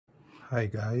Hi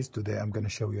guys, today I'm gonna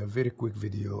show you a very quick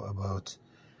video about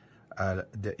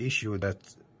the issue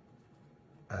that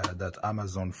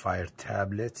Amazon Fire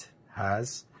tablet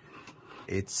has.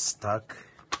 It's stuck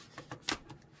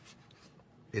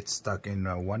in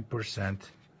 1%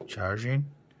 charging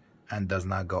and does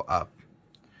not go up.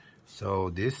 So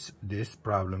this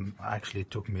problem actually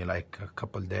took me like a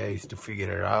couple days to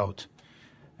figure it out,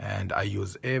 and I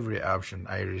use every option.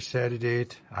 I reset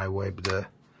it, I wiped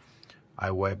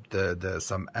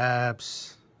some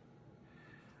apps,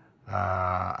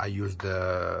 I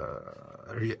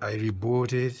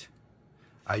rebooted.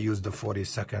 I used the 40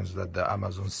 seconds that the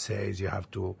Amazon says you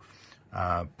have to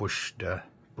push the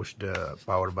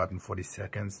power button 40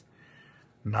 seconds.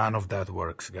 None of that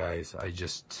works, guys. I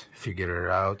just figured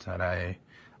it out, and I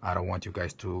don't want you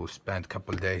guys to spend a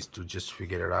couple days to just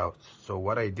figure it out. So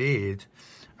what I did,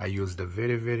 I used the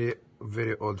very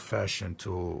old-fashioned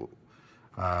to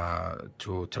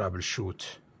troubleshoot.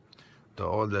 The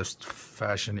oldest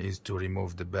fashion is to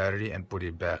remove the battery and put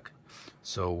it back.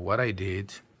 So what I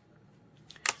did,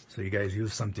 so you guys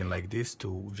use something like this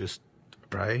to just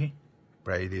pry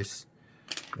this.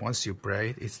 Once you pry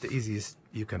it, it's the easiest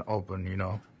you can open, you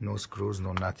know, no screws,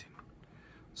 no nothing.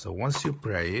 So once you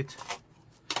pry it,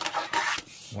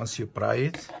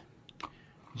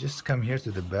 just come here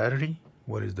to the battery.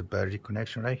 What is the battery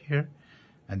connection right here?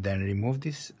 And then remove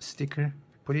this sticker,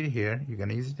 put it here. You're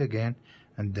gonna use it again,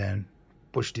 and then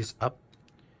push this up,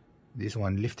 this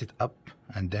one, lift it up,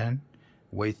 and then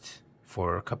wait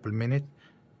for a couple minutes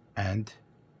and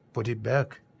put it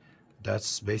back.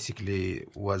 That's basically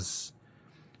was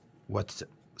what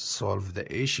solved the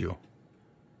issue.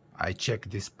 I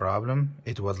checked this problem.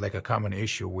 It was like a common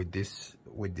issue with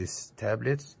these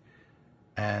tablets,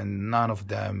 and none of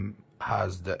them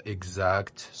has the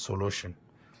exact solution.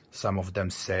 Some of them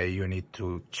say you need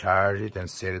to charge it and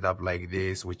set it up like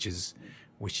this, which is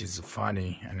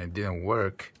funny, and it didn't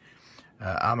work.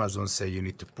 Amazon say you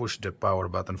need to push the power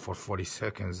button for 40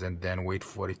 seconds and then wait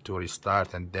for it to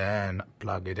restart and then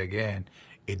plug it again.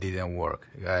 It didn't work,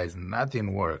 guys.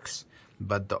 Nothing works.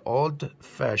 But the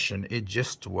old-fashioned, it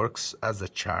just works as a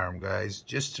charm, guys.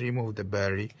 Just remove the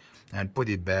battery and put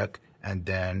it back, and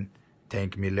then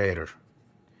thank me later.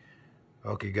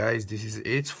 Okay, guys, this is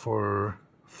it for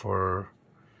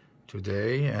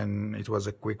today, and it was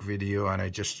a quick video, and I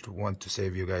just want to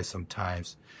save you guys some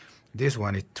times. This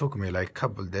one, it took me like a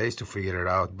couple days to figure it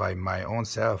out by my own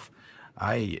self.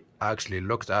 I actually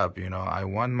looked up, you know, I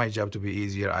want my job to be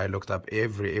easier. I looked up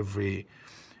every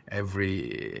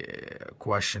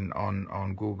question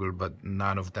on Google, but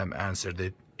none of them answered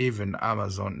it. Even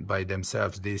Amazon by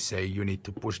themselves, they say you need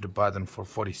to push the button for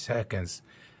 40 seconds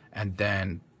and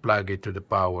then plug it to the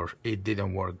power. It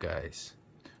didn't work, guys.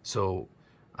 So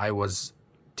I was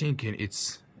thinking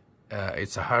it's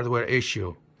a hardware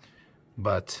issue,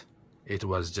 but it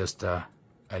was just a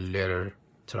little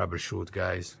troubleshoot,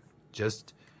 guys.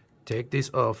 Just take this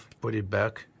off, put it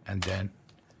back, and then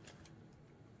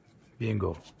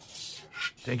bingo.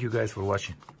 Thank you guys for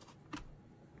watching.